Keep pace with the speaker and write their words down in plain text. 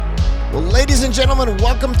Ladies and gentlemen,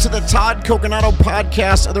 welcome to the Todd Coconato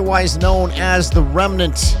podcast, otherwise known as The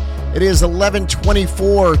Remnant. It is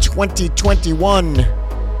 11/24/2021.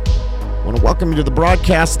 I want to welcome you to the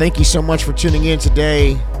broadcast. Thank you so much for tuning in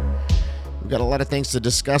today. We've got a lot of things to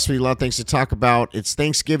discuss with you, a lot of things to talk about. It's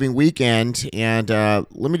Thanksgiving weekend, and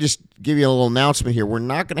let me just give you a little announcement here. We're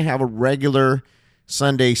not going to have a regular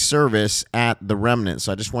Sunday service at The Remnant,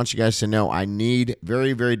 so I just want you guys to know I need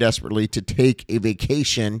very, very desperately to take a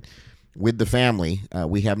vacation with the family.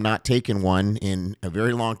 We have not taken one in a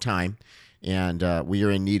very long time, and we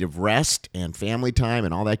are in need of rest and family time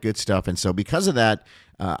and all that good stuff. And so because of that,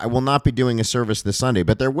 I will not be doing a service this Sunday,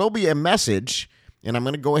 but there will be a message, and I'm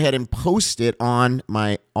going to go ahead and post it on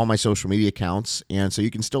all my social media accounts, and so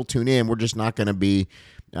you can still tune in. We're just not going to be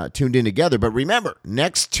tuned in together. But remember,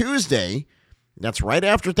 next Tuesday, that's right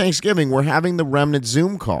after Thanksgiving, we're having the Remnant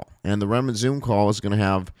Zoom call, and the Remnant Zoom call is going to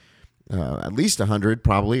have at least 100,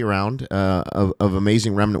 probably around, of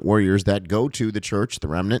amazing Remnant warriors that go to the church, the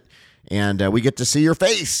Remnant, and we get to see your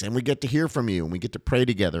face, and we get to hear from you, and we get to pray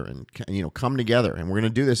together, and come together. And we're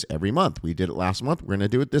going to do this every month. We did it last month. We're going to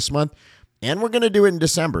do it this month, and we're going to do it in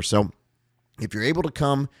December. So if you're able to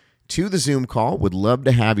come to the Zoom call, would love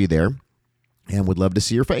to have you there, and would love to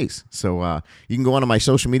see your face. So you can go onto my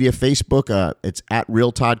social media, Facebook. It's at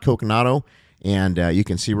Real Todd Coconato. And you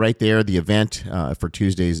can see right there the event for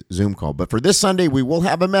Tuesday's Zoom call. But for this Sunday, we will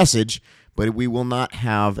have a message, but we will not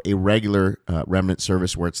have a regular Remnant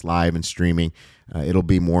service where it's live and streaming. It'll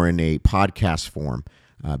be more in a podcast form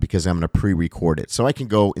because I'm going to pre-record it so I can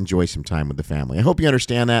go enjoy some time with the family. I hope you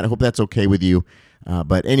understand that. I hope that's okay with you.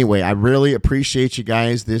 But anyway, I really appreciate you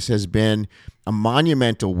guys. This has been a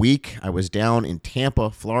monumental week. I was down in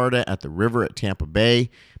Tampa, Florida at the river at Tampa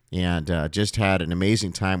Bay, and just had an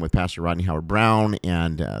amazing time with Pastor Rodney Howard-Brown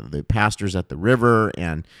and the pastors at the river,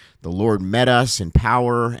 and the Lord met us in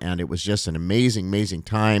power, and it was just an amazing, amazing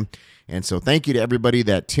time. And so thank you to everybody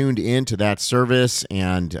that tuned in to that service,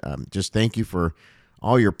 and just thank you for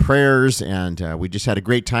all your prayers, and we just had a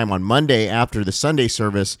great time on Monday after the Sunday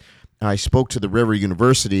service. I spoke to the River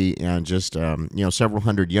University and just, several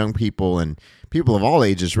hundred young people and people of all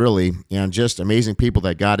ages, really, and just amazing people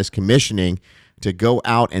that God is commissioning to go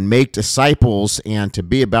out and make disciples and to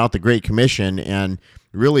be about the Great Commission and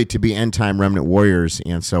really to be end-time remnant warriors.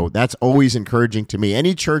 And so that's always encouraging to me.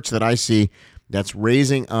 Any church that I see that's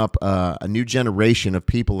raising up a new generation of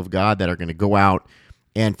people of God that are going to go out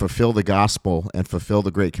and fulfill the gospel and fulfill the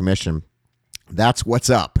Great Commission, that's what's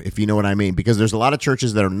up, if you know what I mean. Because there's a lot of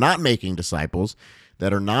churches that are not making disciples,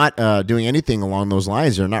 that are not doing anything along those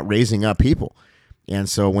lines. They're not raising up people. And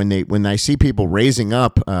so when I see people raising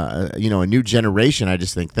up, a new generation, I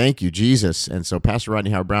just think, thank you, Jesus. And so Pastor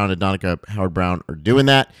Rodney Howard-Brown and Donica Howard-Brown are doing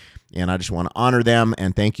that, and I just want to honor them,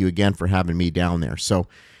 and thank you again for having me down there. So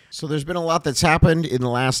there's been a lot that's happened in the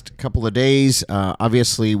last couple of days.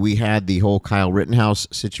 Obviously, we had the whole Kyle Rittenhouse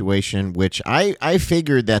situation, which I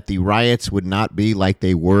figured that the riots would not be like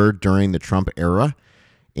they were during the Trump era.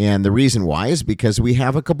 And the reason why is because we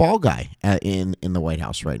have a cabal guy in the White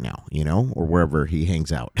House right now, or wherever he hangs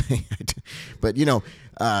out. But,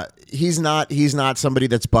 he's not somebody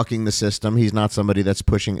that's bucking the system. He's not somebody that's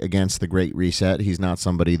pushing against the Great Reset. He's not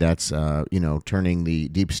somebody that's, turning the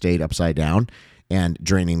deep state upside down and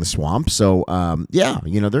draining the swamp. So,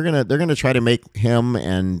 they're gonna try to make him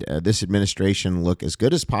and this administration look as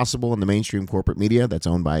good as possible in the mainstream corporate media that's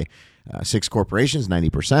owned by 6 corporations,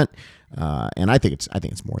 90%. And I think it's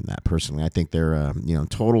more than that. Personally, I think they're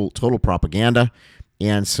total propaganda.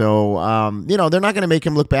 And so, they're not going to make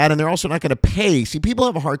him look bad, and they're also not going to pay. See, people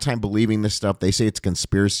have a hard time believing this stuff. They say it's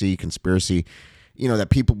conspiracy, that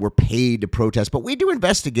people were paid to protest. But we do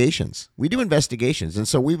investigations. And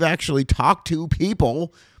so we've actually talked to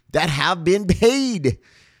people that have been paid.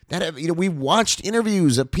 We've watched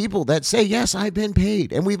interviews of people that say, yes, I've been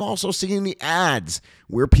paid. And we've also seen the ads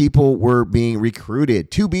where people were being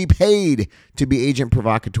recruited to be paid to be agent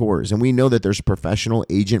provocateurs. And we know that there's professional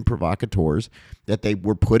agent provocateurs that they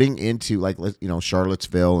were putting into,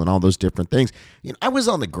 Charlottesville and all those different things. I was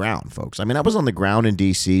on the ground, folks. I was on the ground in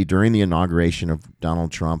D.C. during the inauguration of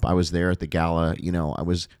Donald Trump. I was there at the gala. I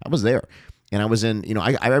was there. And I was in,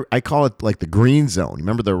 I call it like the green zone.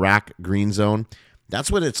 Remember the Iraq green zone? That's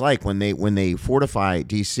what it's like when they fortify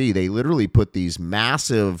DC. They literally put these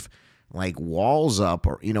massive walls up,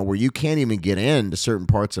 or where you can't even get into certain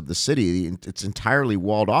parts of the city. It's entirely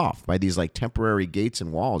walled off by these temporary gates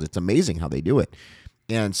and walls. It's amazing how they do it.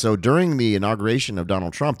 And so during the inauguration of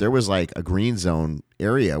Donald Trump, there was a green zone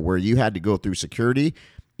area where you had to go through security,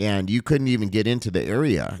 and you couldn't even get into the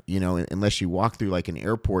area, unless you walked through an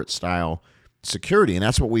airport style security. And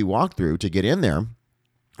that's what we walked through to get in there.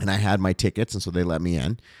 and I had my tickets, and so they let me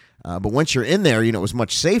in. But once you're in there, it was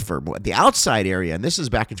much safer. But the outside area, and this is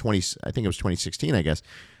back in I think it was 2016, I guess.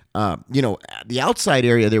 The outside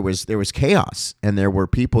area, there was chaos, and there were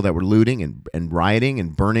people that were looting and rioting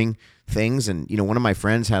and burning things. And one of my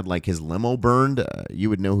friends had like his limo burned. You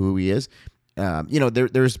would know who he is.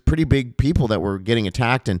 There's pretty big people that were getting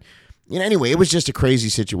attacked, and anyway, it was just a crazy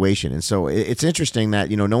situation. And so it's interesting that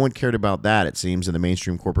no one cared about that. It seems in the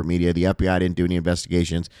mainstream corporate media, the FBI didn't do any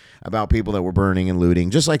investigations about people that were burning and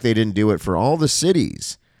looting, just like they didn't do it for all the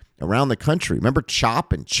cities around the country. Remember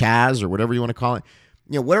CHOP and Chaz or whatever you want to call it.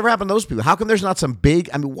 Whatever happened to those people? How come there's not some big?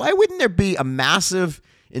 I mean, why wouldn't there be a massive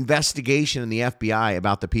investigation in the FBI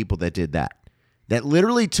about the people that did that? That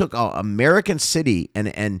literally took an American city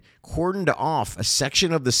and cordoned off a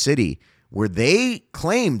section of the city where they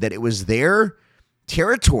claimed that it was their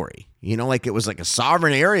territory, like it was like a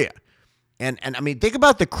sovereign area. And I mean, think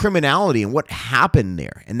about the criminality and what happened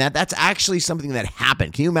there. And that's actually something that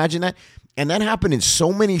happened. Can you imagine that? And that happened in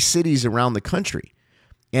so many cities around the country.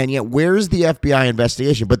 And yet, where's the FBI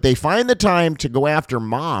investigation? But they find the time to go after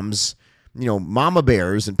moms, mama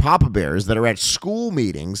bears and papa bears that are at school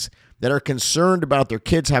meetings that are concerned about their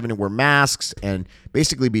kids having to wear masks and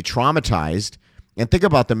basically be traumatized. And think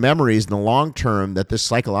about the memories in the long term that this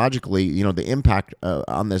psychologically, the impact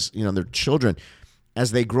on this, their children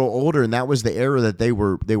as they grow older. And that was the era that they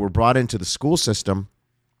were brought into the school system.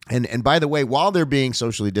 And by the way, while they're being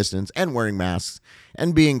socially distanced and wearing masks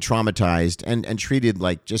and being traumatized and treated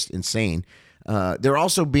like just insane, they're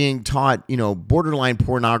also being taught, borderline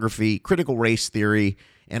pornography, critical race theory,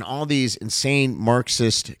 and all these insane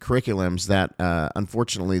Marxist curriculums that,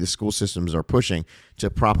 unfortunately, the school systems are pushing to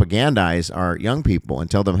propagandize our young people and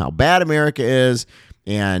tell them how bad America is,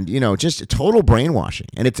 and just total brainwashing.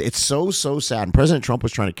 And it's so sad. And President Trump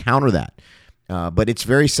was trying to counter that. But it's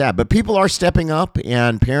very sad. But people are stepping up,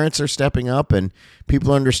 and parents are stepping up, and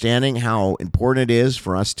people are understanding how important it is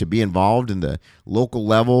for us to be involved in the local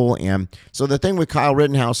level. And so the thing with Kyle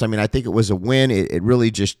Rittenhouse, I mean, I think it was a win. It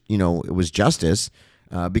really just, it was justice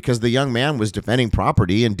because the young man was defending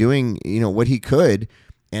property and doing, what he could.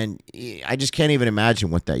 And I just can't even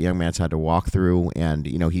imagine what that young man's had to walk through. And,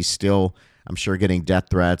 he's still, I'm sure, getting death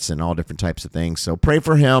threats and all different types of things. So pray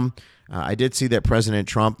for him. I did see that President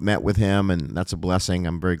Trump met with him, and that's a blessing.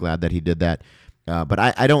 I'm very glad that he did that. But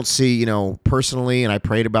I don't see, personally, and I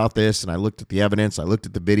prayed about this, and I looked at the evidence. I looked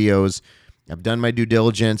at the videos. I've done my due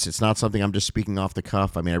diligence. It's not something I'm just speaking off the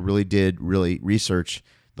cuff. I mean, I really did research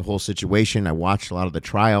the whole situation. I watched a lot of the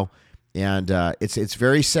trial, and it's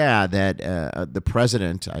very sad that the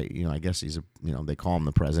president, I guess he's they call him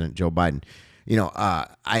the president, Joe Biden.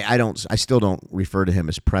 I still don't refer to him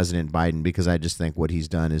as President Biden because I just think what he's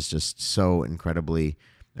done is just so incredibly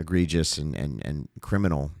egregious and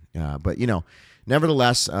criminal. But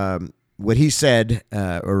nevertheless, what he said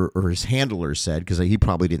or his handler said, because he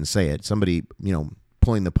probably didn't say it, somebody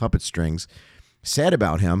pulling the puppet strings said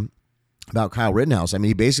about him, about Kyle Rittenhouse. I mean,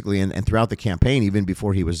 he basically and throughout the campaign, even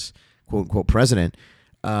before he was quote unquote president.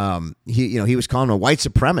 He was calling him a white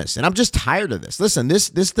supremacist, and I'm just tired of this. Listen, this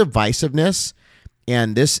divisiveness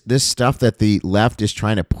and this stuff that the left is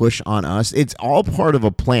trying to push on us, it's all part of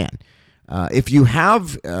a plan. If you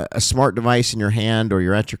have a smart device in your hand or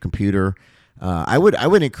you're at your computer, I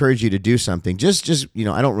would encourage you to do something. Just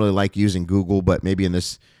I don't really like using Google, but maybe in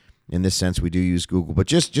this sense we do use Google. But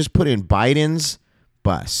just put in Biden's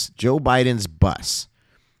bus, Joe Biden's bus.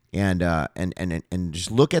 And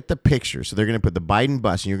just look at the picture. So they're going to put the Biden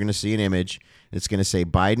bus, and you're going to see an image. It's going to say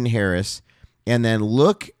Biden Harris, and then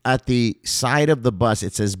look at the side of the bus.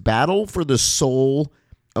 It says "Battle for the Soul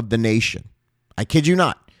of the Nation." I kid you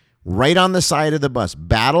not. Right on the side of the bus,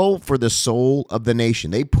 "Battle for the Soul of the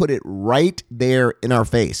Nation." They put it right there in our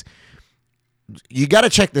face. You got to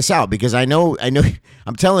check this out because I know.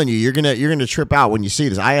 I'm telling you, you're gonna trip out when you see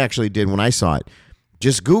this. I actually did when I saw it.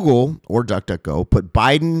 Just Google or DuckDuckGo, put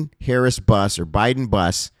Biden Harris bus or Biden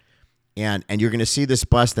bus, and you're going to see this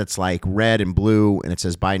bus that's like red and blue, and it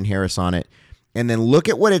says Biden Harris on it. And then look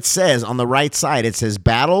at what it says on the right side. It says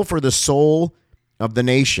 "Battle for the Soul of the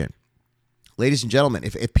Nation." Ladies and gentlemen,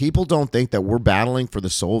 if people don't think that we're battling for the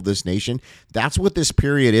soul of this nation, that's what this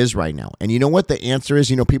period is right now. And you know what the answer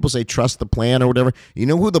is? People say trust the plan or whatever. You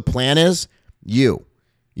know who the plan is? You.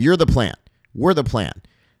 You're the plan. We're the plan.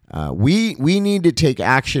 We need to take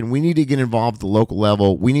action. We need to get involved at the local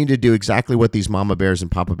level. We need to do exactly what these mama bears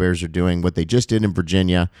and papa bears are doing, what they just did in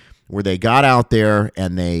Virginia, where they got out there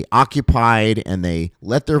and they occupied and they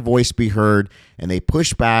let their voice be heard and they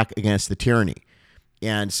pushed back against the tyranny.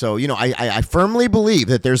 And so, I firmly believe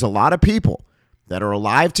that there's a lot of people that are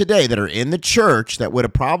alive today that are in the church that would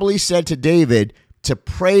have probably said to David, to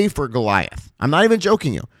pray for Goliath. I'm not even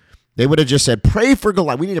joking you. They would have just said, pray for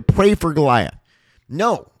Goliath. We need to pray for Goliath.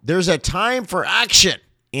 No, there's a time for action.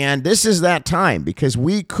 And this is that time, because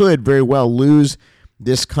we could very well lose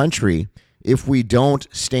this country if we don't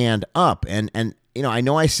stand up. And I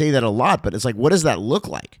know I say that a lot, but it's like, what does that look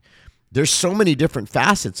like? There's so many different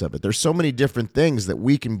facets of it. There's so many different things that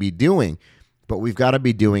we can be doing, but we've got to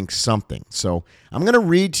be doing something. So I'm going to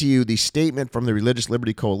read to you the statement from the Religious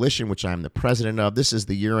Liberty Coalition, which I'm the president of. This is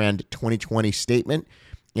the year-end 2020 statement,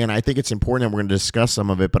 and I think it's important, and we're going to discuss some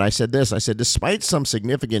of it. But I said this, despite some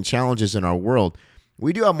significant challenges in our world,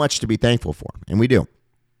 we do have much to be thankful for, and we do.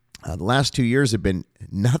 The last 2 years have been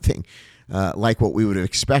nothing like what we would have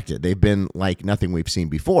expected. They've been like nothing we've seen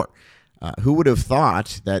before. Who would have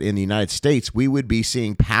thought that in the United States we would be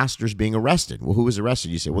seeing pastors being arrested? Well, who was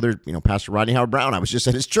arrested? You say, well, there's Pastor Rodney Howard-Browne. I was just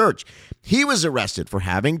at his church. He was arrested for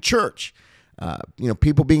having church.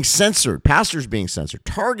 People being censored, pastors being censored,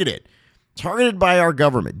 targeted by our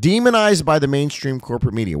government, demonized by the mainstream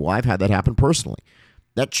corporate media. Well, I've had that happen personally.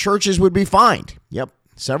 That churches would be fined. Yep,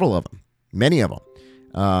 several of them, many of them.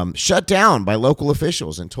 Shut down by local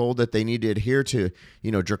officials and told that they need to adhere to,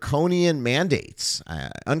 draconian mandates,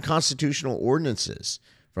 unconstitutional ordinances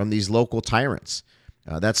from these local tyrants.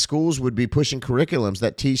 That schools would be pushing curriculums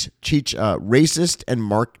that teach racist and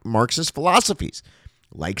Marxist philosophies,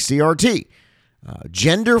 like CRT.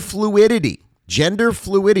 Gender fluidity.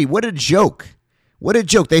 What a joke.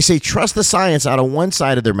 They say trust the science out of one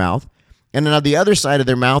side of their mouth, and then on the other side of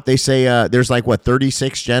their mouth, they say there's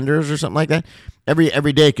 36 genders or something like that.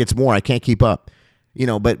 Every day it gets more. I can't keep up.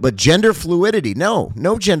 But gender fluidity. No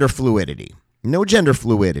gender fluidity. No gender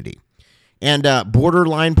fluidity. And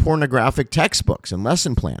borderline pornographic textbooks and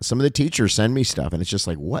lesson plans. Some of the teachers send me stuff, and it's just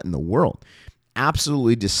like, what in the world?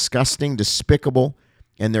 Absolutely disgusting, despicable,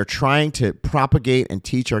 and they're trying to propagate and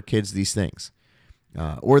teach our kids these things.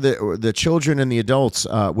 Or the children and the adults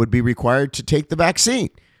would be required to take the vaccine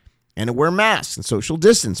and to wear masks and social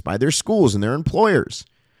distance by their schools and their employers,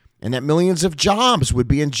 and that millions of jobs would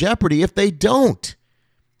be in jeopardy if they don't.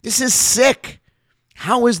 This is sick.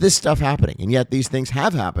 How is this stuff happening? And yet these things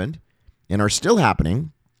have happened and are still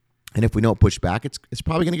happening. And if we don't push back, it's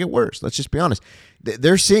probably going to get worse. Let's just be honest.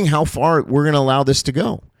 They're seeing how far we're going to allow this to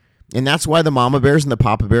go. And that's why the mama bears and the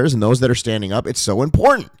papa bears and those that are standing up, it's so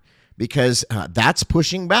important, because that's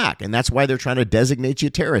pushing back. And that's why they're trying to designate you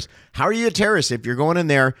a terrorist. How are you a terrorist if you're going in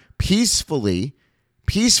there peacefully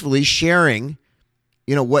sharing,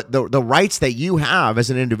 what the rights that you have as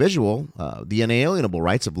an individual, the inalienable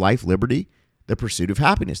rights of life, liberty, the pursuit of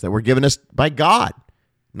happiness that were given us by God,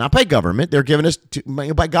 not by government. They're given us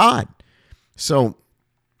by God. So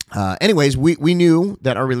anyways, we knew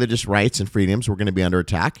that our religious rights and freedoms were going to be under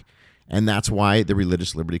attack. And that's why the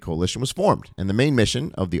Religious Liberty Coalition was formed. And the main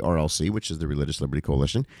mission of the RLC, which is the Religious Liberty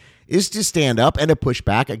Coalition, is to stand up and to push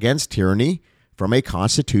back against tyranny from a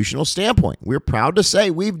constitutional standpoint. We're proud to say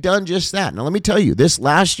we've done just that. Now, let me tell you, this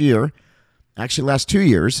last 2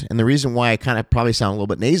 years, and the reason why I kind of probably sound a little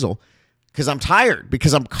bit nasal, because I'm tired,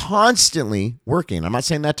 because I'm constantly working. I'm not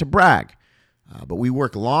saying that to brag, but we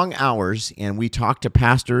work long hours, and we talk to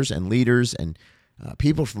pastors and leaders and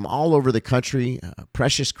people from all over the country,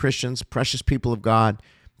 precious Christians, precious people of God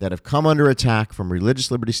that have come under attack from a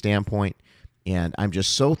religious liberty standpoint. And I'm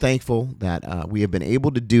just so thankful that we have been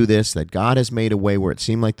able to do this, that God has made a way where it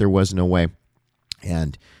seemed like there was no way.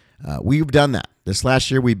 And we've done that. This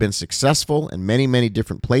last year, we've been successful in many, many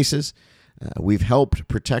different places. We've helped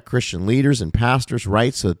protect Christian leaders and pastors'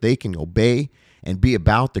 rights so that they can obey and be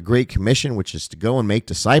about the Great Commission, which is to go and make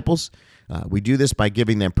disciples. We do this by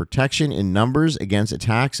giving them protection in numbers against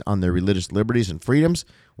attacks on their religious liberties and freedoms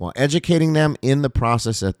while educating them in the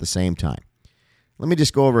process at the same time. Let me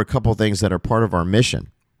just go over a couple of things that are part of our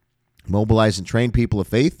mission. Mobilize and train people of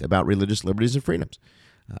faith about religious liberties and freedoms.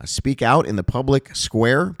 Speak out in the public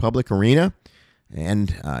square, public arena,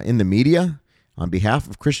 and in the media on behalf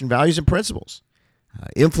of Christian values and principles.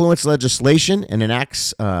 Influence legislation and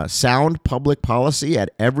enact sound public policy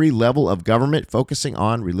at every level of government focusing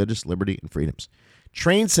on religious liberty and freedoms.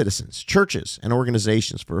 Train citizens, churches, and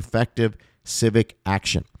organizations for effective civic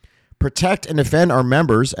action. Protect and defend our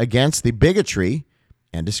members against the bigotry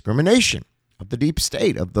and discrimination of the deep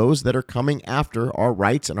state, of those that are coming after our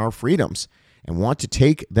rights and our freedoms and want to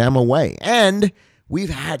take them away. And we've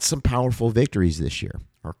had some powerful victories this year.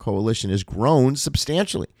 Our coalition has grown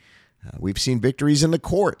substantially. We've seen victories in the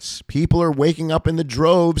courts. People are waking up in the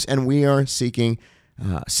droves, and we are seeing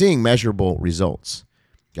measurable results.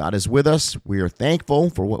 God is with us. We are thankful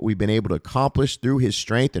for what we've been able to accomplish through his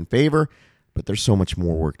strength and favor, but there's so much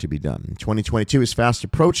more work to be done. 2022 is fast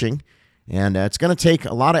approaching, And it's going to take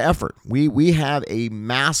a lot of effort. We have a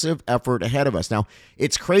massive effort ahead of us. Now,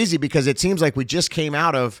 it's crazy because it seems like we just came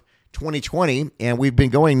out of 2020 and we've been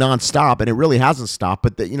going nonstop, and it really hasn't stopped.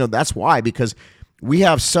 But that's why, because we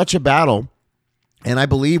have such a battle, and I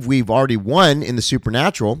believe we've already won in the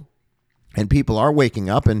supernatural, and people are waking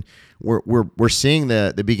up, and we're seeing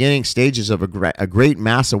the beginning stages of a great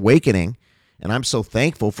mass awakening. And I'm so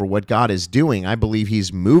thankful for what God is doing. I believe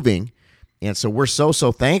He's moving. And so we're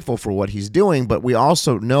so thankful for what He's doing, but we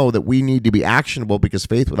also know that we need to be actionable, because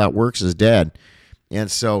faith without works is dead. And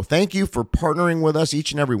so thank you for partnering with us,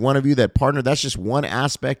 each and every one of you that partner. That's just one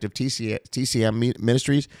aspect of TCM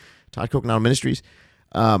Ministries, Todd Coconato Ministries.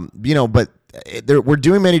 But we're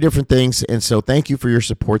doing many different things. And so thank you for your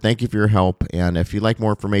support. Thank you for your help. And if you'd like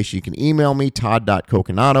more information, you can email me,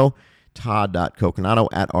 todd.coconato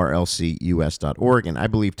at rlcus.org. And I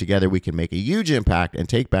believe together we can make a huge impact and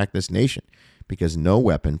take back this nation, because no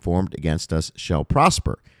weapon formed against us shall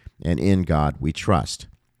prosper, and in God we trust.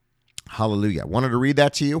 Hallelujah. I wanted to read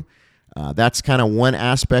that to you. That's kind of one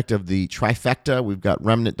aspect of the trifecta. We've got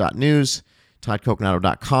remnant.news,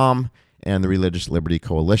 toddcoconato.com, and the Religious Liberty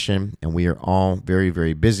Coalition, and we are all very,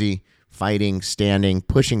 very busy fighting, standing,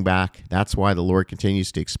 pushing back. That's why the Lord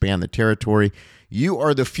continues to expand the territory. You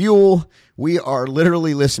are the fuel. We are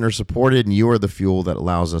literally listener supported, and you are the fuel that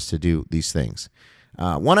allows us to do these things.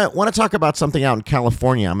 Want to talk about something out in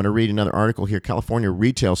California. I'm going to read another article here. California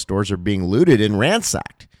retail stores are being looted and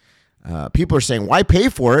ransacked. People are saying, why pay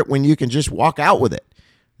for it when you can just walk out with it?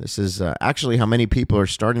 This is actually how many people are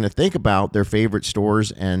starting to think about their favorite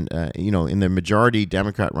stores, and in the majority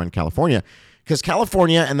Democrat-run California, because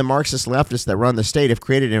California and the Marxist leftists that run the state have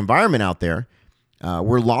created an environment out there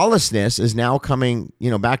where lawlessness is now coming,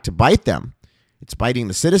 back to bite them. It's biting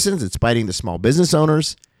the citizens, it's biting the small business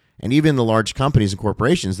owners, and even the large companies and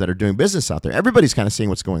corporations that are doing business out there. Everybody's kind of seeing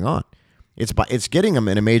what's going on. It's getting them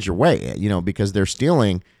in a major way, because they're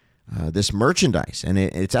stealing this merchandise. And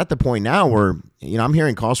it's at the point now where, I'm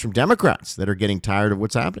hearing calls from Democrats that are getting tired of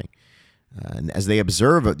what's happening. And as they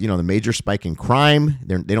observe, the major spike in crime,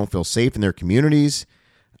 they don't feel safe in their communities.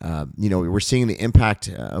 We're seeing the impact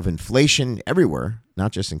of inflation everywhere,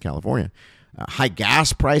 not just in California. High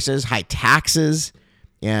gas prices, high taxes,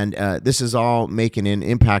 and this is all making an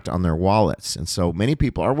impact on their wallets. And so many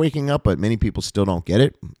people are waking up, but many people still don't get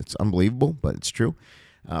it. It's unbelievable, but it's true.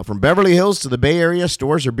 From Beverly Hills to the Bay Area,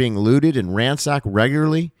 stores are being looted and ransacked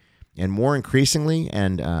regularly and more increasingly.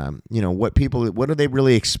 And, what do they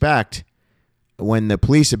really expect when the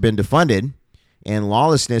police have been defunded and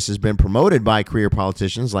lawlessness has been promoted by career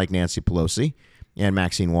politicians like Nancy Pelosi and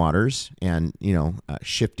Maxine Waters and,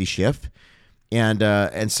 Shifty Schiff.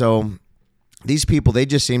 And so these people, they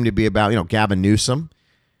just seem to be about, Gavin Newsom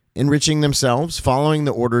enriching themselves, following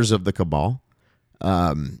the orders of the cabal,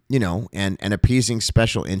 and appeasing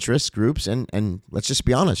special interest groups. And let's just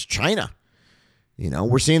be honest, China.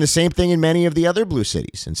 We're seeing the same thing in many of the other blue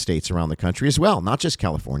cities and states around the country as well, not just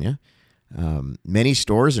California. Many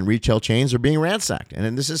stores and retail chains are being ransacked.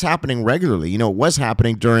 And this is happening regularly. It was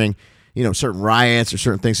happening during, certain riots or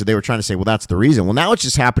certain things that they were trying to say, well, that's the reason. Well, now it's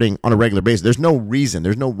just happening on a regular basis. There's no reason.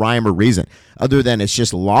 There's no rhyme or reason other than it's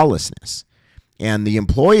just lawlessness. And the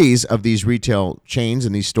employees of these retail chains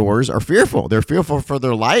and these stores are fearful. They're fearful for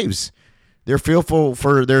their lives. They're fearful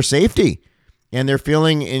for their safety. And they're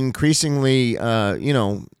feeling increasingly,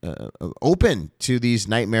 open to these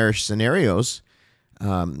nightmarish scenarios.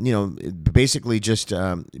 Basically just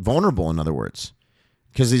vulnerable, in other words.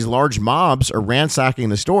 Because these large mobs are ransacking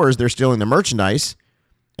the stores. They're stealing the merchandise.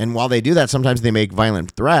 And while they do that, sometimes they make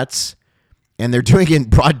violent threats. And they're doing it in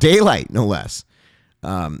broad daylight, no less.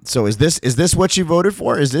 So is this what you voted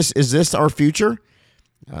for? Is this our future?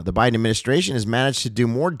 The Biden administration has managed to do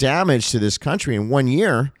more damage to this country in 1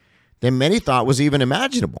 year than many thought was even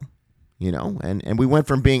imaginable. And we went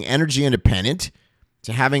from being energy independent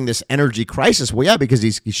to having this energy crisis. Well, yeah, because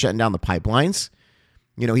he's shutting down the pipelines.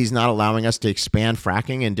 He's not allowing us to expand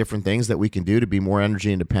fracking and different things that we can do to be more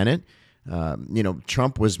energy independent.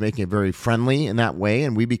 Trump was making it very friendly in that way,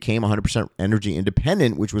 and we became 100% energy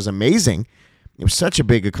independent, which was amazing. It was such a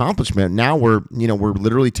big accomplishment. Now we're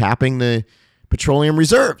literally tapping the petroleum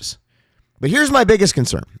reserves. But here's my biggest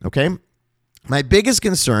concern, okay? My biggest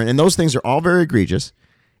concern, and those things are all very egregious,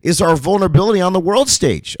 is our vulnerability on the world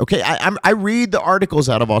stage, okay? I read the articles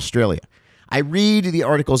out of Australia. I read the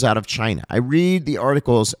articles out of China. I read the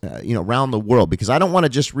articles, around the world, because I don't want to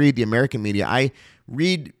just read the American media. I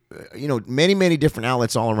read, many, many different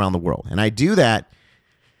outlets all around the world. And I do that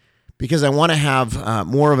because I want to have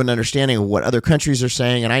more of an understanding of what other countries are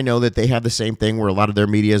saying. And I know that they have the same thing where a lot of their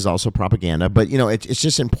media is also propaganda. But, it's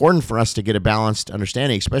just important for us to get a balanced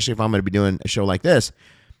understanding, especially if I'm going to be doing a show like this.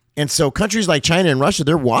 And so countries like China and Russia,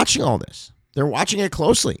 they're watching all this. They're watching it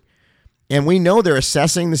closely. And we know they're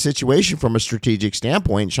assessing the situation from a strategic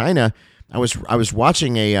standpoint. China, I was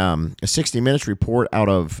watching a 60 Minutes report out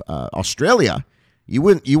of Australia. You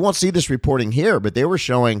won't see this reporting here, but they were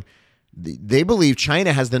showing they believe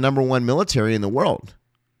China has the number one military in the world.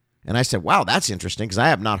 And I said, wow, that's interesting, because I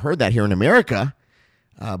have not heard that here in America.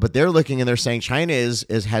 But they're looking and they're saying China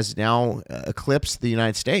has now eclipsed the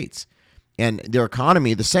United States, and their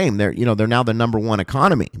economy the same. They're now the number one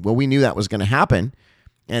economy. Well, we knew that was going to happen,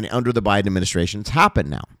 and under the Biden administration, it's happened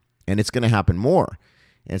now, and it's going to happen more.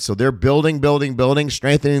 And so they're building,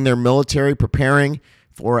 strengthening their military, preparing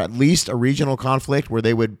for at least a regional conflict where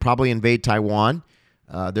they would probably invade Taiwan.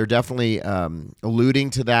 They're definitely alluding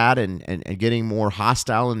to that and getting more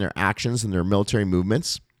hostile in their actions and their military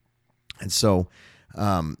movements. And so,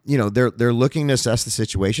 they're looking to assess the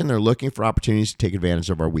situation. They're looking for opportunities to take advantage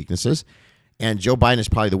of our weaknesses. And Joe Biden is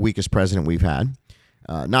probably the weakest president we've had,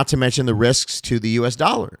 not to mention the risks to the U.S.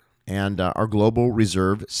 dollar and our global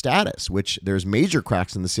reserve status, which there's major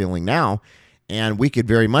cracks in the ceiling now. And we could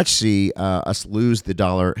very much see us lose the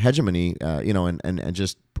dollar hegemony, and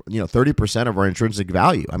just, 30% of our intrinsic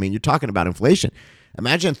value. I mean, you're talking about inflation.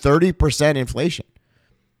 Imagine 30% inflation.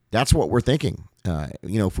 That's what we're thinking,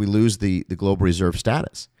 if we lose the global reserve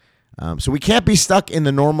status. So we can't be stuck in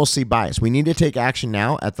the normalcy bias. We need to take action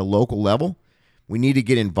now at the local level. We need to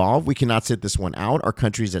get involved. We cannot sit this one out. Our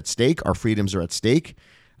country's at stake. Our freedoms are at stake.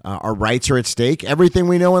 Our rights are at stake. Everything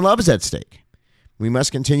we know and love is at stake. We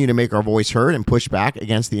must continue to make our voice heard and push back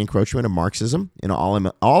against the encroachment of Marxism in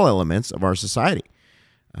all elements of our society.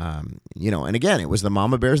 And again, it was the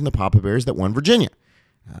mama bears and the papa bears that won Virginia.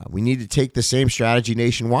 We need to take the same strategy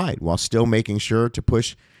nationwide while still making sure to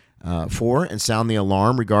push for and sound the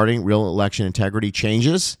alarm regarding real election integrity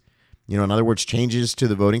changes. In other words, changes to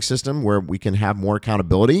the voting system where we can have more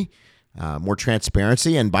accountability, more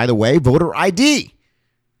transparency. And by the way, voter ID.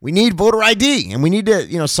 We need voter ID, and we need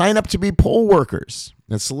to, sign up to be poll workers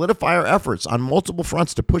and solidify our efforts on multiple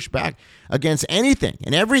fronts to push back against anything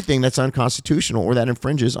and everything that's unconstitutional or that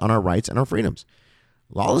infringes on our rights and our freedoms.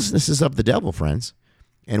 Lawlessness is of the devil, friends,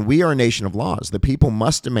 and we are a nation of laws. The people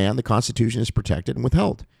must demand the Constitution is protected and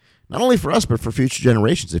withheld, not only for us, but for future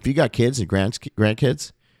generations. If you got kids and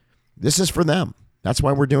grandkids, this is for them. That's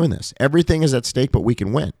why we're doing this. Everything is at stake, but we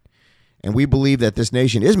can win. And we believe that this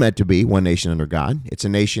nation is meant to be one nation under God. It's a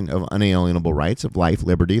nation of unalienable rights of life,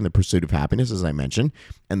 liberty, and the pursuit of happiness, as I mentioned,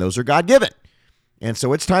 and those are God-given. And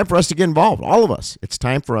so it's time for us to get involved, all of us. It's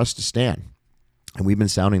time for us to stand. And we've been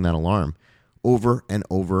sounding that alarm over and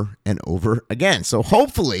over and over again. So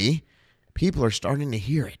hopefully people are starting to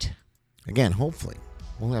hear it. Again, hopefully.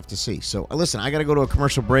 We'll have to see. So listen, I got to go to a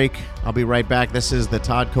commercial break. I'll be right back. This is the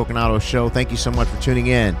Todd Coconato Show. Thank you so much for tuning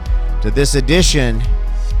in to this edition.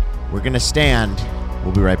 We're going to stand.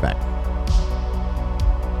 We'll be right back.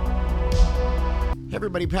 Hey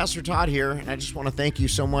everybody, Pastor Todd here, and I just want to thank you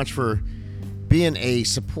so much for being a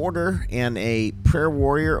supporter and a prayer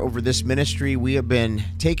warrior over this ministry. We have been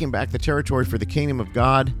taking back the territory for the kingdom of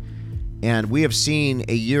God, and we have seen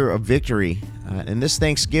a year of victory. And this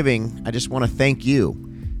Thanksgiving, I just want to thank you.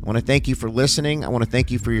 I want to thank you for listening. I want to thank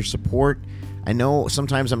you for your support. I know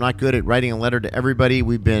sometimes I'm not good at writing a letter to everybody.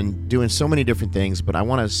 We've been doing so many different things, but I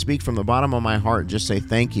want to speak from the bottom of my heart and just say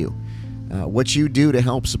thank you. What you do to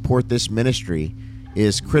help support this ministry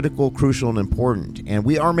is critical, crucial, and important, and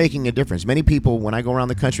we are making a difference. Many people, when I go around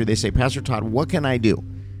the country, they say, Pastor Todd, what can I do?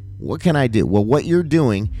 What can I do? Well, what you're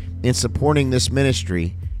doing in supporting this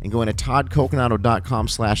ministry and going to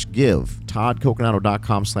toddcoconato.com/give,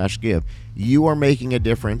 toddcoconato.com/give, you are making a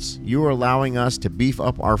difference. You are allowing us to beef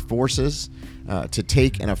up our forces, to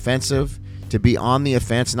take an offensive, to be on the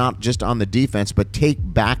offense, not just on the defense, but take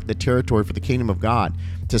back the territory for the kingdom of God,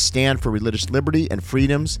 to stand for religious liberty and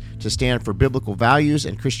freedoms, to stand for biblical values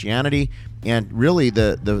and Christianity, and really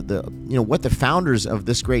the what the founders of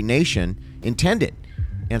this great nation intended.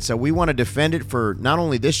 And so we want to defend it for not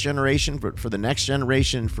only this generation, but for the next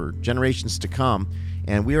generation, for generations to come.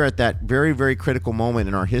 And we are at that very, very critical moment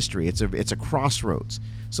in our history. It's a crossroads.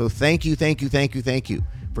 So thank you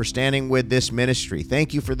for standing with this ministry.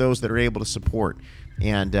 Thank you for those that are able to support.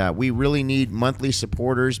 And we really need monthly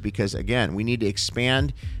supporters because, again, we need to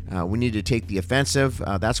expand. We need to take the offensive.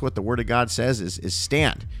 That's what the Word of God says is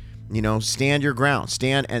stand. Stand your ground.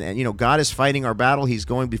 Stand, and God is fighting our battle. He's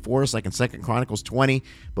going before us like in 2 Chronicles 20.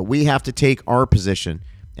 But we have to take our position,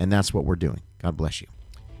 and that's what we're doing. God bless you.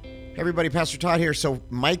 Hey everybody, Pastor Todd here. So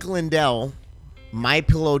Mike Lindell,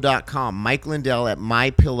 MyPillow.com, Mike Lindell at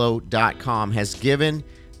MyPillow.com has given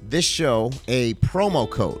this show a promo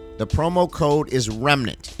code. The promo code is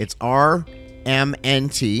REMNANT. It's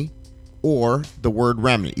RMNT or the word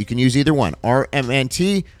remnant. You can use either one,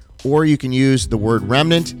 RMNT, or you can use the word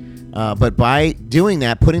remnant. But by doing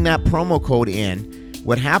that, putting that promo code in,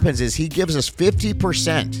 what happens is he gives us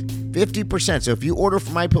 50%. So if you order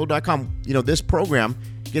from MyPillow.com, this program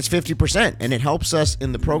gets 50%, and it helps us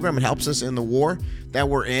in the program. It helps us in the war that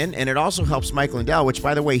we're in, and it also helps Mike Lindell, which,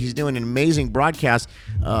 by the way, he's doing an amazing broadcast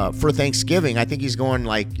for Thanksgiving. I think he's going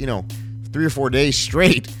 3 or 4 days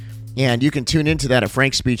straight, and you can tune into that at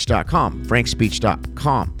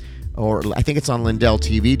frankspeech.com, or I think it's on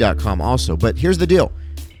lindelltv.com also. But here's the deal.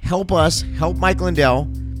 Help us, help Mike Lindell.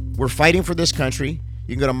 We're fighting for this country.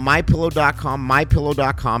 You can go to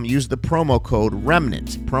mypillow.com, use the promo code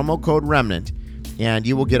REMNANT, and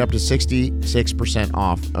you will get up to 66%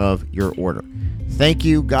 off of your order. Thank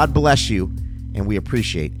you. God bless you. And we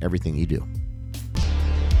appreciate everything you do.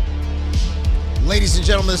 Ladies and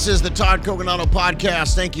gentlemen, this is the Todd Coconato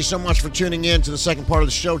podcast. Thank you so much for tuning in to the second part of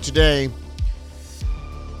the show today.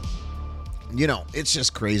 It's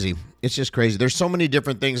just crazy. There's so many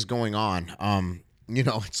different things going on. It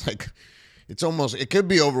could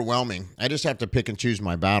be overwhelming. I just have to pick and choose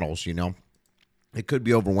my battles, It could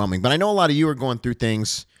be overwhelming, but I know a lot of you are going through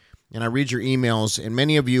things, and I read your emails, and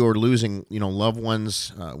many of you are losing, loved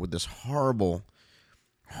ones with this horrible,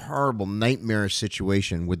 nightmarish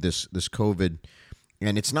situation with this COVID.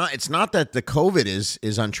 And it's not that the COVID is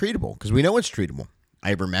untreatable, because we know it's treatable.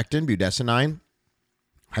 Ivermectin, budesonide,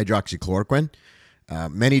 hydroxychloroquine.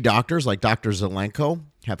 Many doctors, like Dr. Zelenko,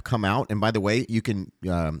 have come out, and by the way, you can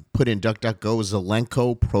put in DuckDuckGo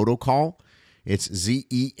Zelenko protocol. It's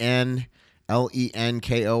Zenko,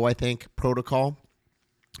 I think, protocol.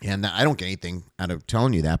 And I don't get anything out of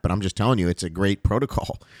telling you that, but I'm just telling you it's a great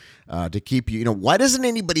protocol to keep you. Why doesn't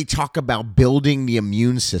anybody talk about building the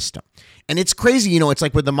immune system? And it's crazy, it's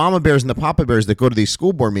like with the mama bears and the papa bears that go to these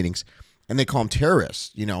school board meetings and they call them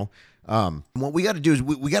terrorists, What we got to do is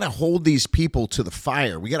we got to hold these people to the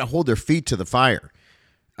fire. We got to hold their feet to the fire.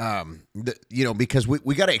 Because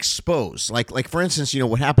we got to expose, like for instance,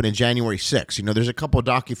 what happened in January 6th. There's a couple of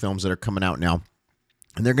docufilms that are coming out now,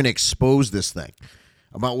 and they're going to expose this thing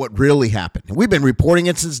about what really happened. And we've been reporting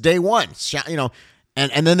it since day one,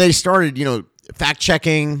 and then they started, fact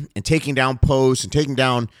checking and taking down posts and taking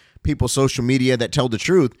down people's social media that tell the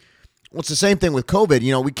truth. Well, it's the same thing with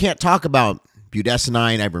COVID. We can't talk about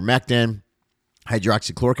budesonide, ivermectin,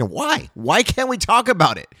 hydroxychloroquine. Why? Why can't we talk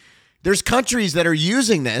about it? There's countries that are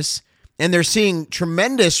using this, and they're seeing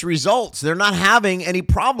tremendous results. They're not having any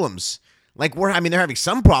problems. They're having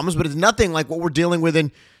some problems, but it's nothing like what we're dealing with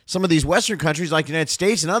in some of these Western countries like the United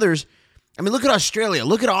States and others. Look at Australia.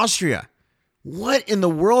 Look at Austria. What in the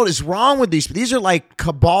world is wrong with these? These are like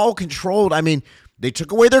cabal-controlled. They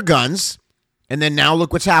took away their guns, and then now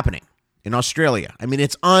look what's happening in Australia.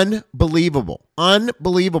 It's unbelievable.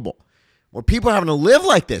 Unbelievable. Where people are having to live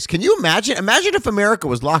like this. Can you imagine? Imagine if America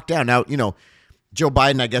was locked down. Now, Joe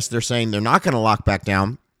Biden, I guess they're saying they're not going to lock back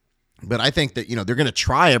down. But I think that, they're going to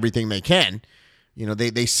try everything they can.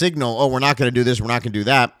 They signal, we're not going to do this, we're not going to do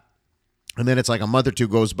that. And then it's like a month or two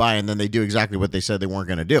goes by, and then they do exactly what they said they weren't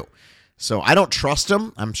going to do. So I don't trust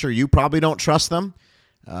them. I'm sure you probably don't trust them.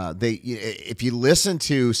 If you listen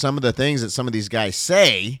to some of the things that some of these guys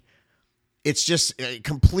say, it's just a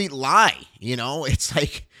complete lie. It's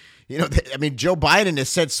like... Joe Biden has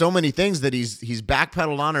said so many things that he's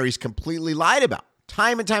backpedaled on or he's completely lied about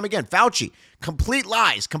time and time again. Fauci, complete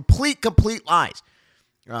lies, complete lies.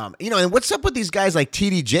 And what's up with these guys like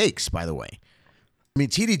TD Jakes, by the way?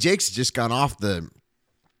 TD Jakes has just gone off I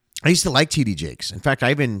used to like TD Jakes. In fact,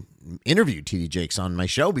 I even interviewed TD Jakes on my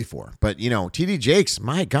show before. But, TD Jakes,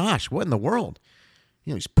 my gosh, what in the world?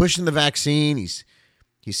 He's pushing the vaccine. He's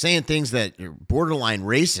saying things that are borderline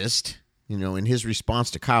racist. In his response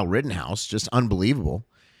to Kyle Rittenhouse, just unbelievable,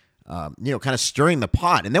 kind of stirring the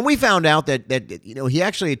pot. And then we found out that he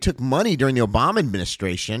actually took money during the Obama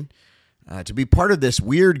administration to be part of this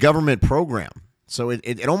weird government program. So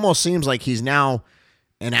it almost seems like he's now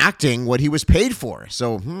enacting what he was paid for.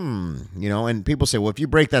 So, and people say, well, if you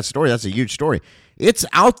break that story, that's a huge story. It's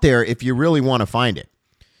out there if you really want to find it.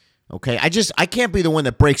 Okay, I can't be the one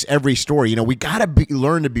that breaks every story. We got to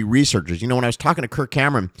learn to be researchers. When I was talking to Kirk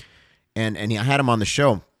Cameron, and I had him on the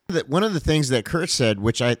show, one of the things that Kurt said,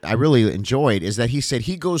 which I really enjoyed, is that he said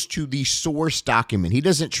he goes to the source document. He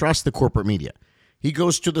doesn't trust the corporate media. He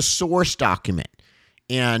goes to the source document.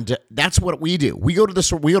 And that's what we do. We go to the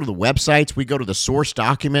websites, we go to the source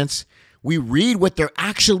documents, We read what they're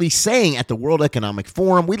actually saying at the World Economic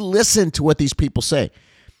Forum. We listen to what these people say.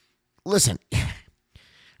 Listen,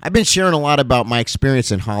 I've been sharing a lot about my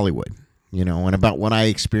experience in Hollywood, and about what I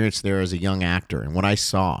experienced there as a young actor and what I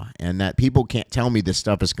saw, and that people can't tell me this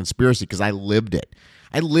stuff is conspiracy because I lived it.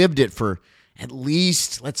 I lived it for at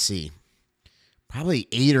least, probably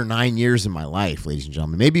 8 or 9 years of my life, ladies and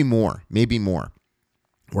gentlemen, maybe more,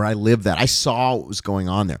 where I lived that. I saw what was going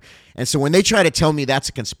on there. And so when they try to tell me that's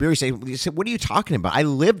a conspiracy, they say, what are you talking about? I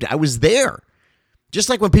lived it. I was there. Just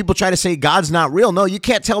like when people try to say God's not real. No, you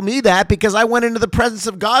can't tell me that because I went into the presence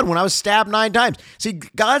of God when I was stabbed 9 times. See,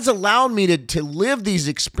 God's allowed me to live these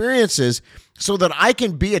experiences so that I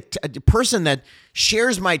can be a person that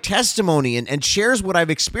shares my testimony and shares what I've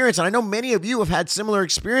experienced. And I know many of you have had similar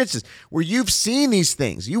experiences where you've seen these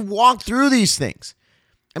things. You've walked through these things.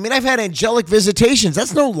 I mean, I've had angelic visitations.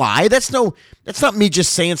 That's no lie. That's not me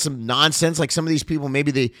just saying some nonsense like some of these people,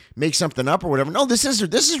 maybe they make something up or whatever. No, this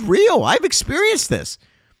is real. I've experienced this.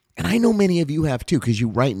 And I know many of you have too, because you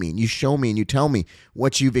write me and you show me and you tell me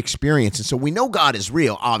what you've experienced. And so we know God is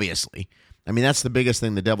real, obviously. I mean, that's the biggest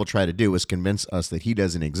thing the devil tried to do, is convince us that he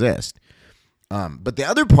doesn't exist. But the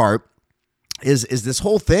other part is this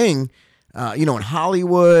whole thing, in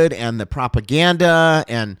Hollywood and the propaganda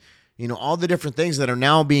and all the different things that are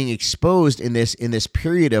now being exposed in this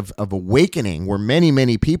period of awakening, where many,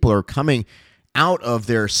 many people are coming out of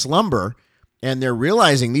their slumber and they're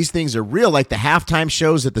realizing these things are real, like the halftime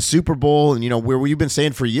shows at the Super Bowl and, where we've been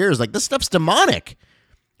saying for years, like, this stuff's demonic.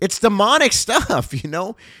 It's demonic stuff,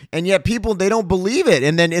 and yet people, they don't believe it.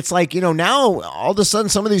 And then it's like, now all of a sudden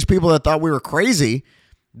some of these people that thought we were crazy,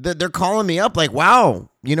 they're calling me up like, wow,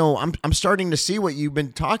 I'm starting to see what you've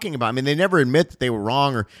been talking about. I mean, they never admit that they were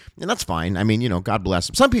wrong, and that's fine. I mean, God bless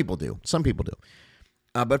them. Some people do.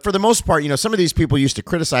 But for the most part, some of these people used to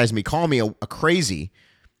criticize me, call me a crazy.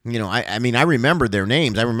 I mean, I remember their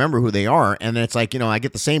names. I remember who they are. And then it's like, I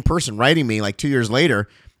get the same person writing me like 2 years later,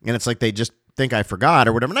 and it's like they just think I forgot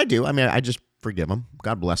or whatever. And I do. I mean, I just forgive them.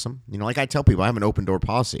 God bless them. Like I tell people, I have an open door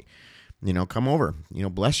policy. Come over,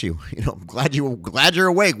 bless you. Glad you're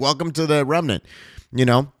awake. Welcome to the remnant.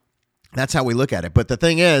 That's how we look at it. But the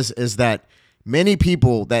thing is that many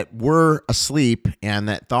people that were asleep and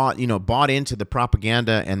that thought, bought into the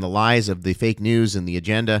propaganda and the lies of the fake news and the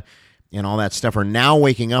agenda and all that stuff are now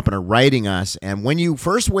waking up and are writing us. And when you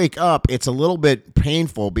first wake up, it's a little bit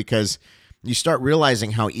painful because you start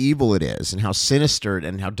realizing how evil it is and how sinister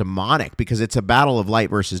and how demonic, because it's a battle of light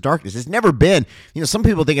versus darkness. It's never been, some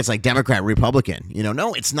people think it's like Democrat, Republican,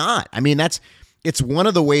 no, it's not. I mean, it's one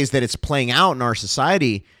of the ways that it's playing out in our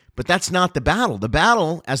society, but that's not the battle. The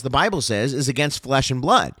battle, as the Bible says, is against flesh and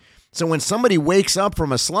blood. So when somebody wakes up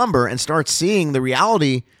from a slumber and starts seeing the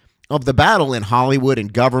reality of the battle in Hollywood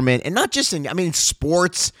and government, and not just in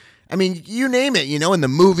sports, you name it, in the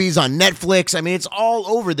movies, on Netflix. It's all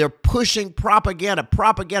over. They're pushing propaganda.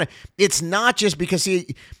 It's not just because,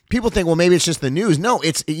 people think, well, maybe it's just the news. No,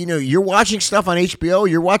 it's, you're watching stuff on HBO.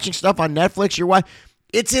 You're watching stuff on Netflix.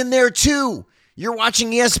 It's in there too. You're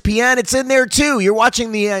watching ESPN. It's in there too. You're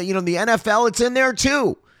watching the NFL. It's in there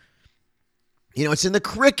too. It's in the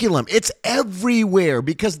curriculum. It's everywhere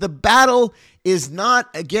because the battle is not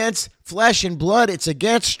against flesh and blood. It's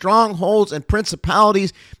against strongholds and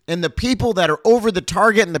principalities and the people that are over the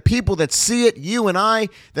target and the people that see it, you and I,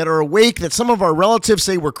 that are awake, that some of our relatives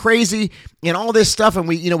say we're crazy and all this stuff, and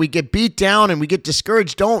we get beat down and we get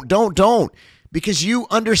discouraged. Don't. Because you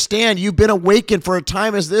understand you've been awakened for a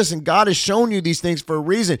time as this, and God has shown you these things for a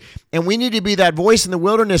reason. And we need to be that voice in the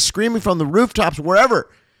wilderness screaming from the rooftops, wherever,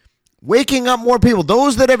 waking up more people,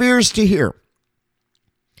 those that have ears to hear.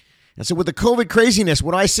 And so with the COVID craziness,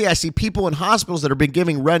 what I see people in hospitals that have been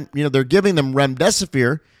giving them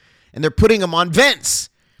remdesivir, and they're putting them on vents.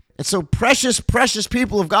 And so precious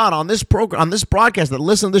people of God on this program, on this broadcast that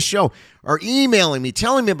listen to this show, are emailing me,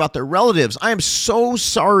 telling me about their relatives. I am so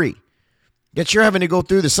sorry that you're having to go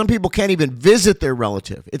through this. Some people can't even visit their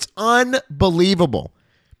relative. It's unbelievable.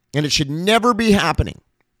 And it should never be happening.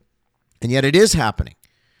 And yet it is happening.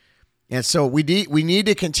 And so we need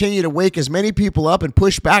to continue to wake as many people up and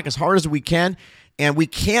push back as hard as we can. And we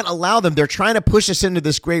can't allow them. They're trying to push us into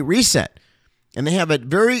this great reset. And they have a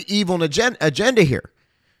very evil agenda here.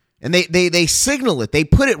 And they signal it. They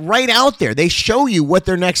put it right out there. They show you what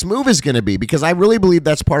their next move is going to be, because I really believe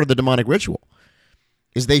that's part of the demonic ritual.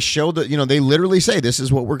 Is they show that, they literally say, this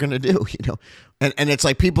is what we're going to do, And it's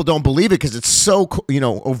like people don't believe it because it's so,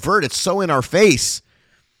 overt. It's so in our face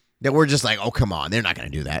that we're just like, oh, come on, they're not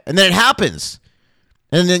going to do that. And then it happens.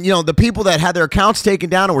 And then, the people that had their accounts taken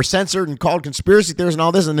down and were censored and called conspiracy theorists and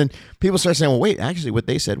all this, and then people start saying, well, wait, actually what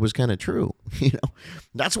they said was kind of true.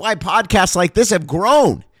 That's why podcasts like this have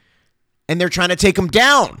grown, and they're trying to take them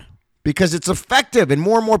down because it's effective, and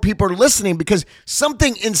more people are listening because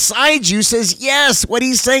something inside you says, yes, what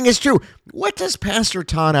he's saying is true. What does Pastor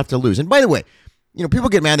Todd have to lose? And by the way, people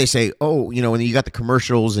get mad. They say, oh, and you got the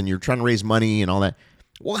commercials and you're trying to raise money and all that.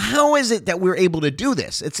 Well, how is it that we're able to do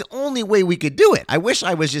this? It's the only way we could do it. I wish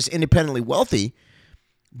I was just independently wealthy,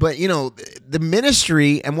 but the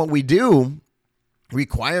ministry and what we do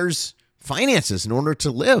requires finances in order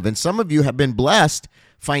to live. And some of you have been blessed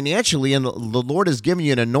financially, and the Lord has given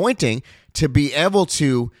you an anointing to be able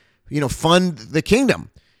to, fund the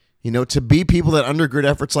kingdom, to be people that undergird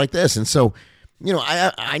efforts like this. And so,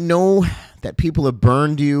 I know that people have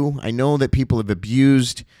burned you. I know that people have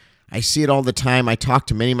abused. I see it all the time. I talk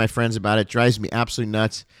to many of my friends about it. It drives me absolutely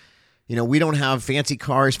nuts. We don't have fancy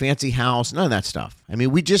cars, fancy house, none of that stuff. I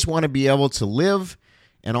mean, we just want to be able to live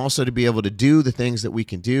and also to be able to do the things that we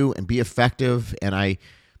can do and be effective. And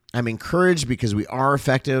I'm encouraged because we are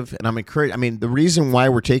effective, and I'm encouraged. I mean, the reason why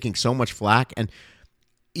we're taking so much flack, and,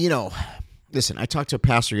 listen, I talked to a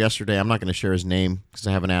pastor yesterday. I'm not going to share his name because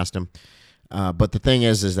I haven't asked him. But the thing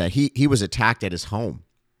is that he was attacked at his home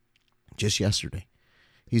just yesterday.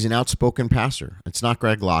 He's an outspoken pastor. It's not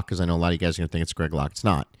Greg Locke, because I know a lot of you guys are going to think it's Greg Locke. It's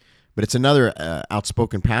not. But it's another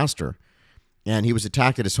outspoken pastor. And he was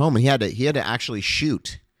attacked at his home, and he had to actually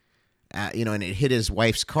shoot, and it hit his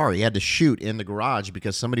wife's car. He had to shoot in the garage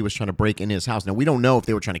because somebody was trying to break into his house. Now, we don't know if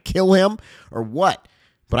they were trying to kill him or what.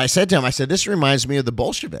 But I said to him, this reminds me of the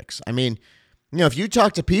Bolsheviks. I mean, if you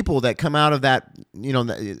talk to people that come out of that,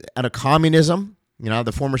 out of communism,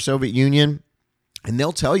 the former Soviet Union, and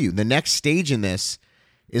they'll tell you the next stage in this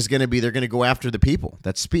is going to be they're going to go after the people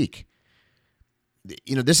that speak.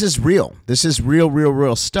 This is real. This is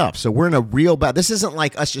real stuff. So we're in a real battle. This isn't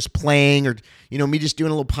like us just playing or, me just doing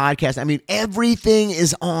a little podcast. I mean, everything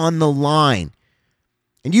is on the line.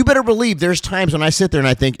 And you better believe there's times when I sit there and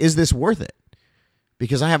I think, is this worth it?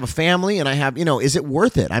 Because I have a family and I have, is it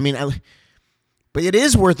worth it? I mean, but it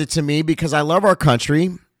is worth it to me because I love our country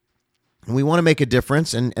and we want to make a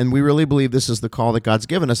difference. And we really believe this is the call that God's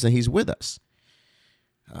given us and he's with us.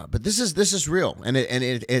 But this is real, and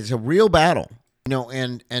it's a real battle,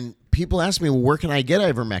 and people ask me, well, where can I get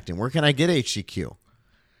ivermectin? Where can I get HCQ?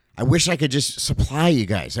 I wish I could just supply you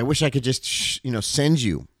guys. I wish I could just, send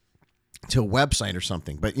you to a website or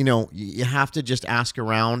something. But, you have to just ask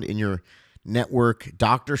around in your network,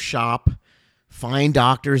 doctor shop, find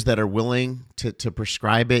doctors that are willing to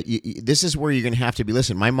prescribe it. This is where you're going to have to be.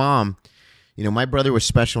 Listen, my mom, my brother was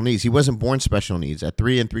special needs. He wasn't born special needs. At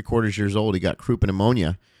 3 3/4 years old, he got croup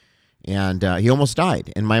pneumonia, and he almost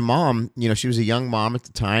died. And my mom, she was a young mom at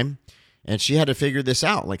the time, and she had to figure this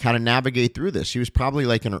out, like how to navigate through this. She was probably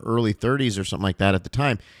like in her early 30s or something like that at the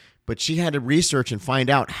time, but she had to research and find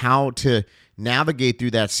out how to navigate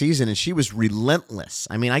through that season, and she was relentless.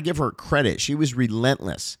 I mean, I give her credit. She was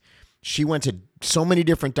relentless. She went to so many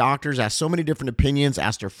different doctors, asked so many different opinions,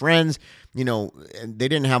 asked her friends. They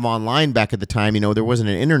didn't have online back at the time. There wasn't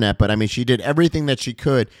an internet, but I mean, she did everything that she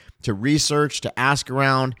could to research, to ask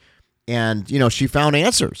around, and, she found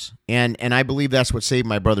answers. And I believe that's what saved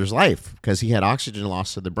my brother's life because he had oxygen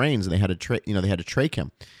loss to the brains and they had to trach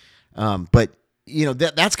him. But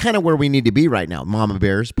that's kind of where we need to be right now. Mama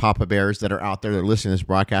bears, papa bears that are out there that are listening to this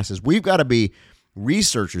broadcast is we've got to be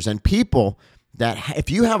researchers and people that if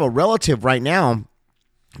you have a relative right now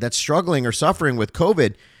that's struggling or suffering with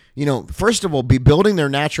COVID, first of all, be building their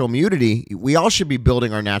natural immunity. We all should be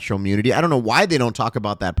building our natural immunity. I don't know why they don't talk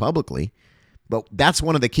about that publicly, but that's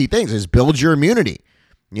one of the key things is build your immunity.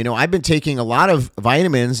 I've been taking a lot of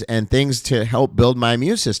vitamins and things to help build my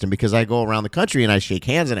immune system because I go around the country and I shake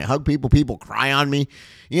hands and I hug people. People cry on me.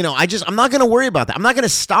 I'm not going to worry about that. I'm not going to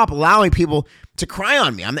stop allowing people to cry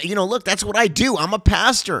on me. Look, that's what I do. I'm a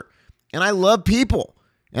pastor. And I love people,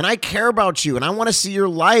 and I care about you, and I want to see your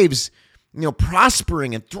lives,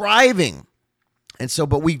 prospering and thriving. And so,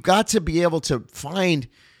 but we've got to be able to find,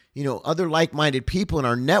 other like-minded people in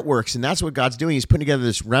our networks, and that's what God's doing. He's putting together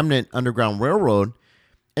this remnant underground railroad.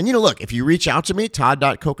 And, look, if you reach out to me,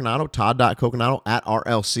 todd.coconato at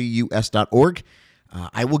rlcus.org,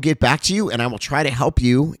 I will get back to you, and I will try to help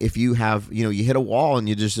you if you have, you hit a wall and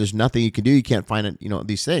there's nothing you can do. You can't find it,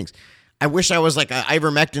 these things. I wish I was like an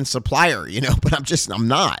ivermectin supplier, but I'm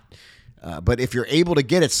not. But if you're able to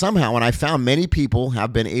get it somehow, and I found many people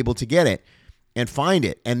have been able to get it and find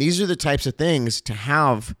it. And these are the types of things to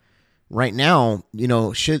have right now,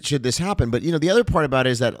 should this happen. But, the other part about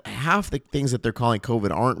it is that half the things that they're calling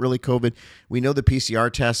COVID aren't really COVID. We know the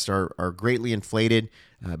PCR tests are greatly inflated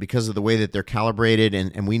because of the way that they're calibrated,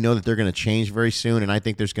 and we know that they're going to change very soon. And I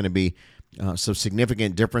think there's going to be some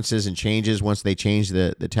significant differences and changes once they change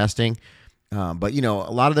the testing. But, a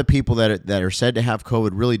lot of the people that are said to have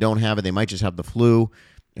COVID really don't have it. They might just have the flu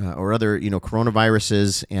or other,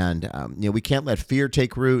 coronaviruses. And, we can't let fear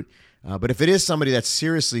take root. But if it is somebody that's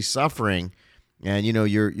seriously suffering and,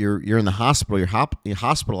 you're in the hospital, you're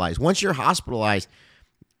hospitalized. Once you're hospitalized,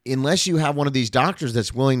 unless you have one of these doctors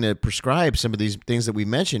that's willing to prescribe some of these things that we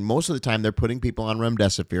mentioned, most of the time they're putting people on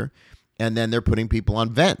remdesivir and then they're putting people on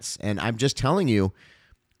vents. And I'm just telling you,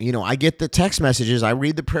 I get the text messages. I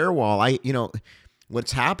read the prayer wall.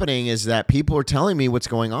 What's happening is that people are telling me what's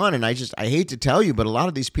going on. And I hate to tell you, but a lot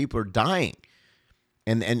of these people are dying.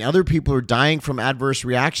 And other people are dying from adverse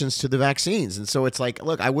reactions to the vaccines. And so it's like,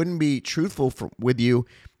 look, I wouldn't be truthful with you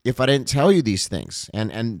if I didn't tell you these things.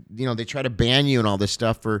 And they try to ban you and all this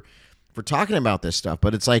stuff for talking about this stuff.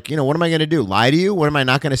 But it's like, what am I going to do? Lie to you? What am I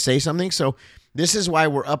not going to say something? So this is why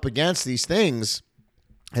we're up against these things.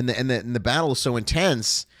 And the battle is so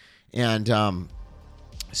intense. And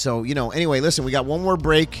so, anyway, listen, we got one more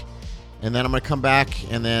break. And then I'm going to come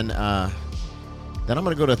back and then I'm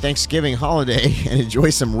going to go to Thanksgiving holiday and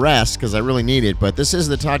enjoy some rest because I really need it. But this is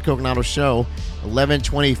the Todd Coconato Show,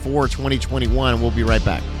 11/24/2021. We'll be right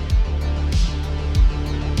back.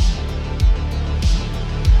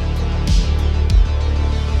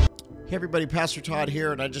 Hey, everybody, Pastor Todd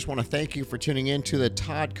here, and I just want to thank you for tuning in to the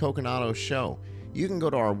Todd Coconato Show. You can go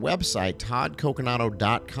to our website,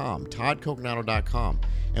 toddcoconato.com, toddcoconato.com.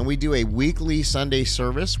 And we do a weekly Sunday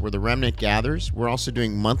service where the remnant gathers. We're also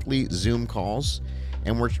doing monthly Zoom calls.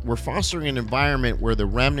 And we're fostering an environment where the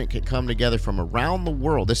remnant can come together from around the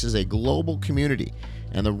world. This is a global community.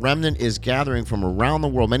 And the remnant is gathering from around the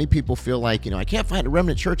world. Many people feel like, I can't find a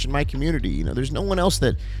remnant church in my community. There's no one else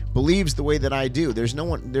that believes the way that I do. There's no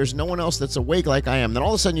one else that's awake like I am. Then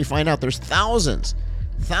all of a sudden you find out there's thousands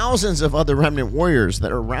of other remnant warriors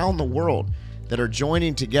that are around the world that are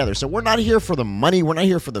joining together. So we're not here for the money. We're not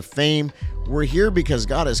here for the fame. We're here because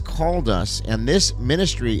God has called us, and this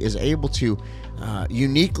ministry is able to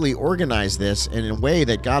uniquely organize this in a way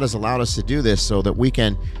that God has allowed us to do this so that we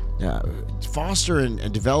can foster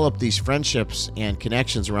and develop these friendships and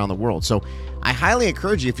connections around the world. So I highly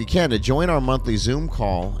encourage you, if you can, to join our monthly Zoom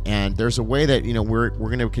call. And there's a way that we're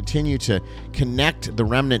going to continue to connect the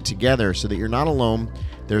remnant together so that you're not alone.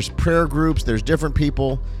 There's prayer groups. There's different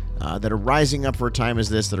people that are rising up for a time as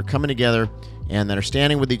this, that are coming together and that are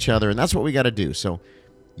standing with each other. And that's what we got to do. So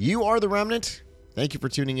you are the remnant. Thank you for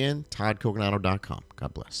tuning in. ToddCoconato.com.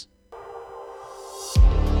 God bless.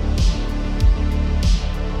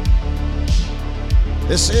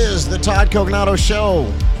 This is the Todd Coconato Show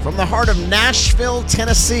from the heart of Nashville,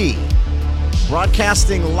 Tennessee,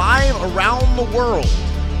 broadcasting live around the world.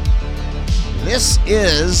 This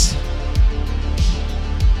is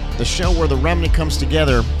the show where the remnant comes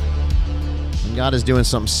together, and God is doing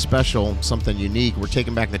something special, something unique. We're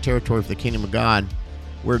taking back the territory for the kingdom of God.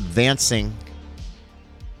 We're advancing,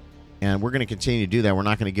 and we're going to continue to do that. We're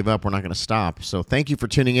not going to give up. We're not going to stop. So thank you for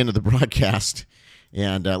tuning into the broadcast.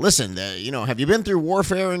 And listen, have you been through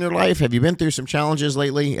warfare in your life? Have you been through some challenges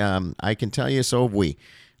lately? I can tell you, so have we.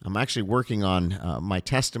 I'm actually working on my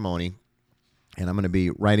testimony, and I'm going to be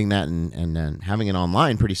writing that and then having it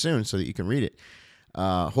online pretty soon so that you can read it.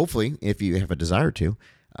 Hopefully, if you have a desire to.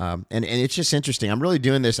 And it's just interesting. I'm really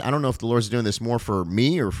doing this. I don't know if the Lord's doing this more for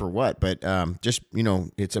me or for what, but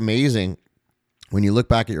it's amazing when you look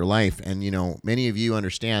back at your life. And, many of you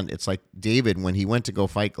understand, it's like David, when he went to go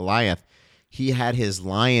fight Goliath, he had his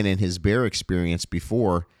lion and his bear experience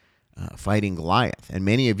before fighting Goliath. And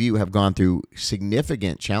many of you have gone through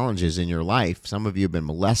significant challenges in your life. Some of you have been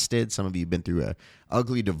molested. Some of you have been through an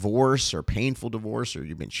ugly divorce or painful divorce, or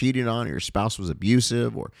you've been cheated on, or your spouse was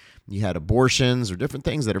abusive, or you had abortions, or different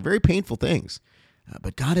things that are very painful things.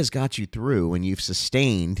 But God has got you through, and you've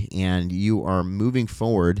sustained, and you are moving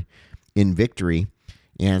forward in victory.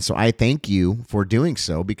 And so I thank you for doing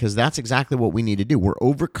so, because that's exactly what we need to do. We're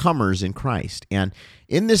overcomers in Christ. And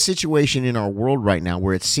in this situation in our world right now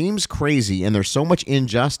where it seems crazy and there's so much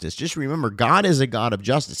injustice, just remember, God is a God of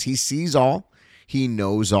justice. He sees all. He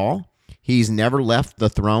knows all. He's never left the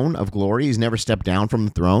throne of glory. He's never stepped down from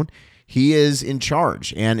the throne. He is in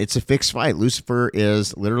charge, and it's a fixed fight. Lucifer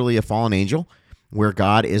is literally a fallen angel, where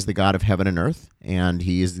God is the God of heaven and earth, and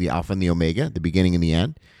he is the Alpha and the Omega, the beginning and the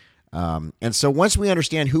end. And so once we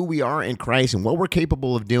understand who we are in Christ and what we're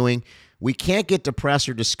capable of doing, we can't get depressed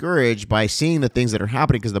or discouraged by seeing the things that are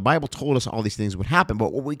happening because the Bible told us all these things would happen.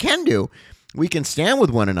 But what we can do, we can stand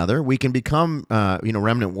with one another. We can become,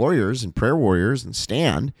 remnant warriors and prayer warriors and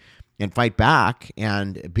stand and fight back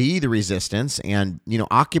and be the resistance and,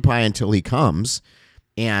 occupy until he comes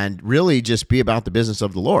and really just be about the business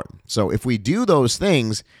of the Lord. So if we do those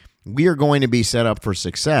things, we are going to be set up for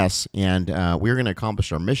success, and we're going to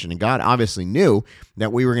accomplish our mission. And God obviously knew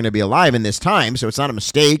that we were going to be alive in this time, so it's not a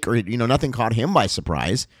mistake or, nothing caught him by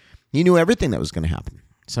surprise. He knew everything that was going to happen.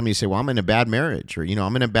 Some of you say, well, I'm in a bad marriage or,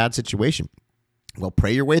 I'm in a bad situation. Well,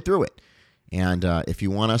 pray your way through it. And if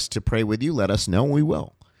you want us to pray with you, let us know. We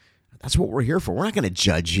will. That's what we're here for. We're not going to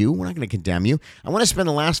judge you. We're not going to condemn you. I want to spend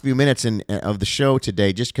the last few minutes of the show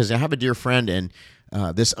today just because I have a dear friend and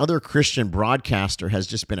this other Christian broadcaster has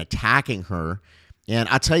just been attacking her. And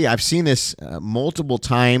I'll tell you, I've seen this multiple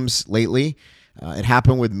times lately. It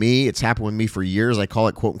happened with me. It's happened with me for years. I call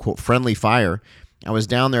it, quote, unquote, friendly fire. I was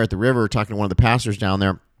down there at the river talking to one of the pastors down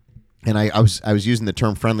there, and I was using the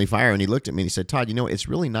term friendly fire, and he looked at me and he said, Todd, it's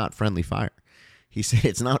really not friendly fire. He said,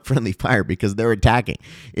 it's not friendly fire because they're attacking.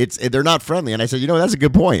 They're not friendly. And I said, that's a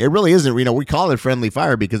good point. It really isn't. We call it friendly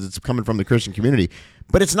fire because it's coming from the Christian community,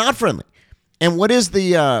 but it's not friendly. And what is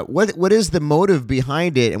the what is the motive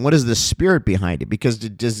behind it, and what is the spirit behind it? Because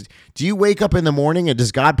do you wake up in the morning and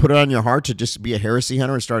does God put it on your heart to just be a heresy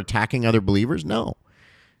hunter and start attacking other believers? No.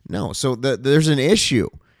 So there's an issue,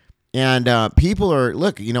 and people are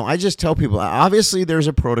I just tell people obviously there's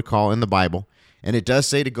a protocol in the Bible. And it does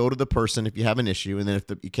say to go to the person if you have an issue, and then if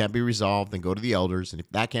it can't be resolved, then go to the elders, and if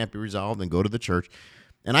that can't be resolved, then go to the church.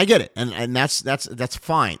 And I get it, and that's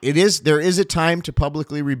fine. There is a time to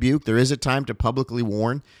publicly rebuke, there is a time to publicly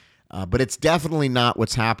warn, but it's definitely not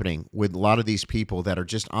what's happening with a lot of these people that are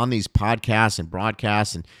just on these podcasts and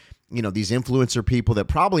broadcasts, and these influencer people that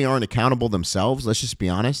probably aren't accountable themselves. Let's just be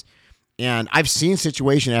honest. And I've seen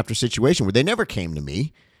situation after situation where they never came to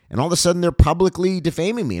me. And all of a sudden, they're publicly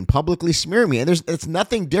defaming me and publicly smearing me. And it's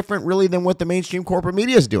nothing different, really, than what the mainstream corporate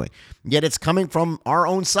media is doing. Yet it's coming from our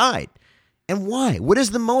own side. And why? What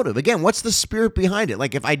is the motive? Again, what's the spirit behind it?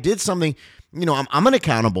 Like, if I did something, I'm an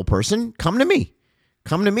accountable person. Come to me.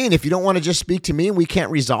 Come to me. And if you don't want to just speak to me and we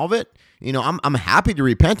can't resolve it, I'm happy to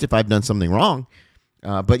repent if I've done something wrong.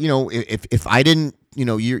 But, if I didn't,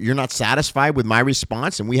 you're not satisfied with my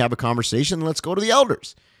response and we have a conversation, let's go to the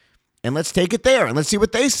elders. And let's take it there, and let's see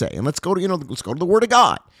what they say, and let's go to the Word of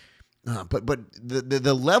God. But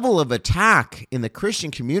the level of attack in the Christian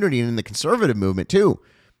community and in the conservative movement too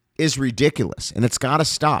is ridiculous, and it's got to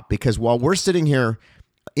stop. Because while we're sitting here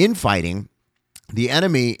infighting, the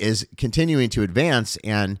enemy is continuing to advance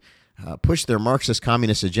and push their Marxist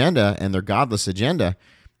communist agenda and their godless agenda.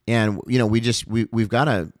 And we've got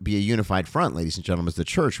to be a unified front, ladies and gentlemen, as the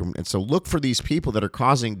church. And so look for these people that are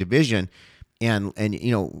causing division. And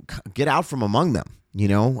get out from among them.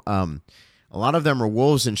 A lot of them are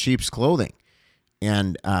wolves in sheep's clothing.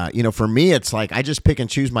 And, for me, it's like I just pick and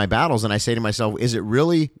choose my battles. And I say to myself, is it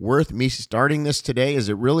really worth me starting this today? Is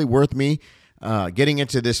it really worth me getting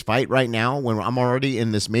into this fight right now when I'm already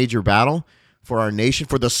in this major battle for our nation,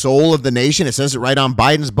 for the soul of the nation? It says it right on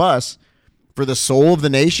Biden's bus, for the soul of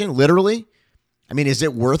the nation, literally. I mean, is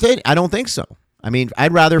it worth it? I don't think so. I mean,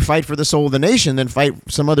 I'd rather fight for the soul of the nation than fight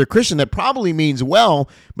some other Christian that probably means well,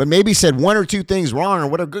 but maybe said one or two things wrong or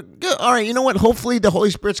whatever. Good. All right, you know what? Hopefully the Holy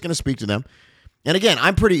Spirit's going to speak to them. And again,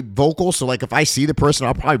 I'm pretty vocal, so like if I see the person,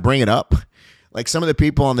 I'll probably bring it up. Like some of the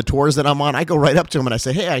people on the tours that I'm on, I go right up to them and I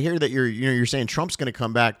say, "Hey, I hear that you're saying Trump's going to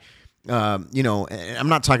come back." And I'm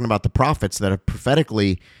not talking about the prophets that have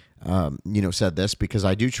prophetically, said this, because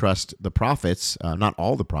I do trust the prophets, not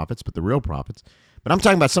all the prophets, but the real prophets. But I'm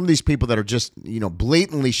talking about some of these people that are just,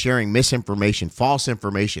 blatantly sharing misinformation, false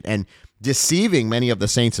information, and deceiving many of the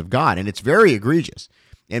saints of God. And it's very egregious.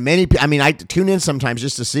 And I tune in sometimes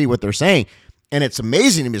just to see what they're saying. And it's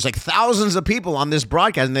amazing to me. There's like thousands of people on this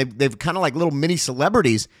broadcast, and they've kind of like little mini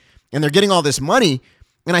celebrities, and they're getting all this money.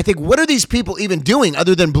 And I think, what are these people even doing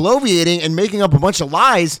other than bloviating and making up a bunch of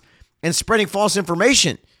lies and spreading false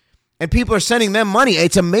information? And people are sending them money.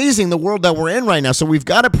 It's amazing the world that we're in right now. So we've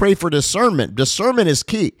got to pray for discernment. Discernment is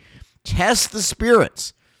key. Test the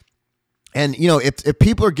spirits. And, if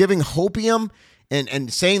people are giving hopium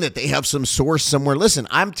and saying that they have some source somewhere, listen,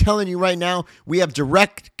 I'm telling you right now, we have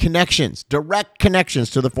direct connections to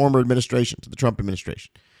the former administration, to the Trump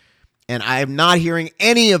administration. And I am not hearing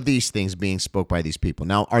any of these things being spoke by these people.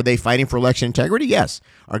 Now, are they fighting for election integrity? Yes.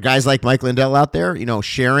 Are guys like Mike Lindell out there,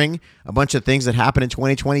 sharing a bunch of things that happened in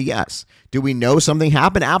 2020? Yes. Do we know something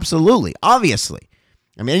happened? Absolutely. Obviously.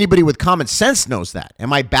 I mean, anybody with common sense knows that.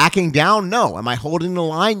 Am I backing down? No. Am I holding the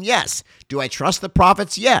line? Yes. Do I trust the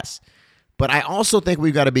prophets? Yes. But I also think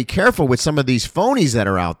we've got to be careful with some of these phonies that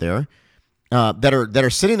are out there, that are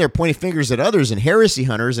sitting there pointing fingers at others and heresy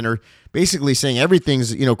hunters and are basically saying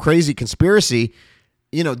everything's, crazy conspiracy.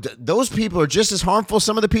 Those people are just as harmful as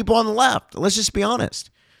some of the people on the left. Let's just be honest,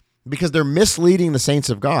 because they're misleading the saints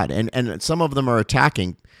of God. And some of them are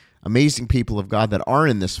attacking amazing people of God that are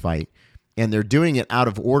in this fight. And they're doing it out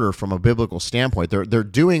of order from a biblical standpoint. They're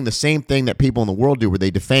doing the same thing that people in the world do, where they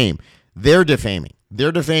defame. They're defaming.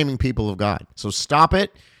 They're defaming people of God. So stop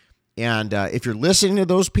it. And if you're listening to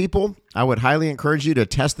those people, I would highly encourage you to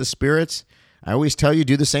test the spirits. I always tell you,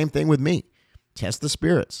 do the same thing with me. Test the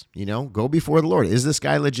spirits. Go before the Lord. Is this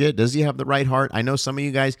guy legit? Does he have the right heart? I know some of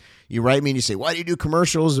you guys, you write me and you say, why do you do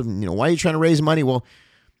commercials? Why are you trying to raise money? Well,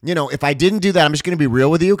 if I didn't do that, I'm just going to be real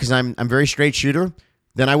with you, because I'm very straight shooter,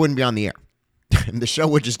 then I wouldn't be on the air. And the show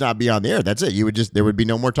would just not be on the air. That's it. There would be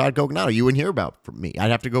no more Todd Coconato. You wouldn't hear about from me. I'd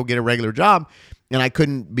have to go get a regular job, and I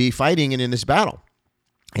couldn't be fighting in this battle.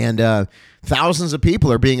 And thousands of people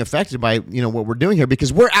are being affected by what we're doing here,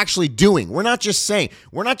 because we're actually doing. We're not just saying.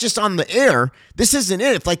 We're not just on the air. This isn't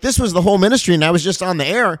it. If this was the whole ministry and I was just on the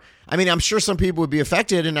air, I'm sure some people would be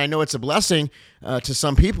affected, and I know it's a blessing to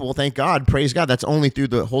some people. Thank God, praise God. That's only through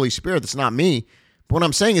the Holy Spirit. That's not me. But what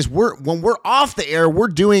I'm saying is, when we're off the air, we're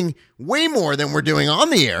doing way more than we're doing on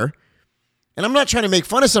the air. And I'm not trying to make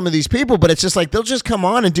fun of some of these people, but it's just like they'll just come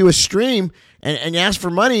on and do a stream and ask for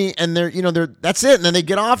money, and they're that's it. And then they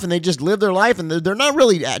get off and they just live their life, and they're not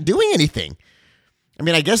really doing anything.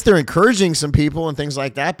 I guess they're encouraging some people and things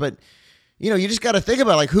like that, but you just got to think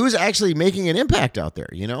about who's actually making an impact out there,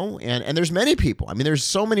 and there's many people. There's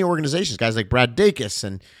so many organizations, guys like Brad Dacus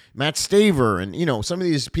and Matt Staver, and some of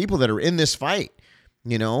these people that are in this fight.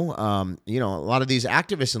 A lot of these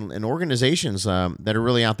activists and organizations that are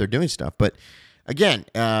really out there doing stuff. But again,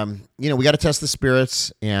 we got to test the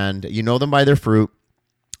spirits, and them by their fruit.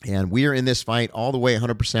 And we are in this fight all the way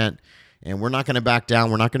 100%. And we're not going to back down.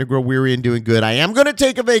 We're not going to grow weary in doing good. I am going to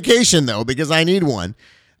take a vacation, though, because I need one.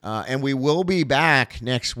 And we will be back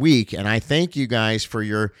next week. And I thank you guys for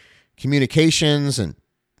your communications and,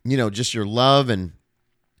 just your love and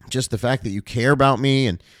just the fact that you care about me.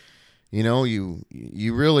 And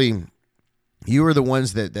you really, you are the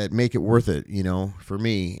ones that make it worth it, for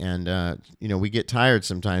me. And, we get tired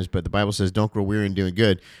sometimes, but the Bible says, don't grow weary in doing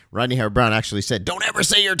good. Rodney Howard-Browne actually said, don't ever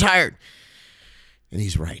say you're tired. And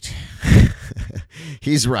he's right.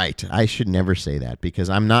 He's right. I should never say that, because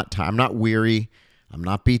I'm not weary. I'm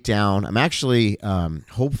not beat down. I'm actually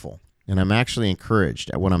hopeful, and I'm actually encouraged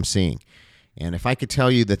at what I'm seeing. And if I could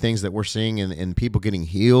tell you the things that we're seeing in people getting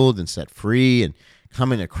healed and set free and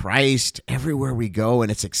coming to Christ everywhere we go, and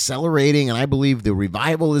it's accelerating, and I believe the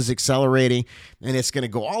revival is accelerating, and it's going to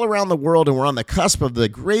go all around the world, and we're on the cusp of the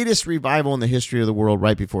greatest revival in the history of the world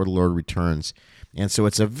right before the Lord returns. And so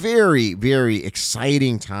it's a very, very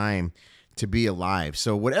exciting time to be alive.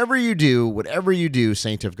 So whatever you do,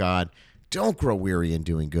 saint of God, don't grow weary in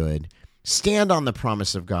doing good. Stand on the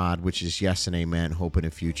promise of God, which is yes and amen, hope in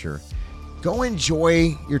a future. Go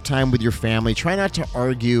enjoy your time with your family. Try not to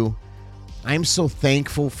argue. I'm so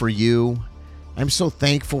thankful for you. I'm so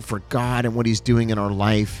thankful for God and what he's doing in our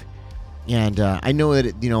life. And I know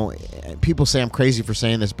that, people say I'm crazy for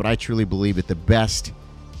saying this, but I truly believe that the best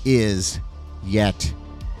is yet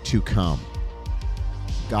to come.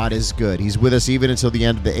 God is good. He's with us even until the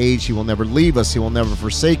end of the age. He will never leave us. He will never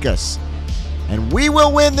forsake us. And we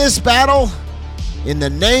will win this battle in the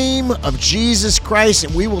name of Jesus Christ,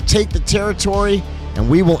 and we will take the territory, and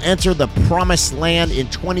we will enter the promised land in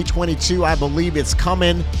 2022. I believe it's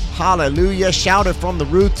coming. Hallelujah. Shout it from the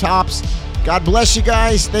rooftops. God bless you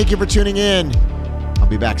guys. Thank you for tuning in. I'll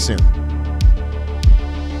be back soon.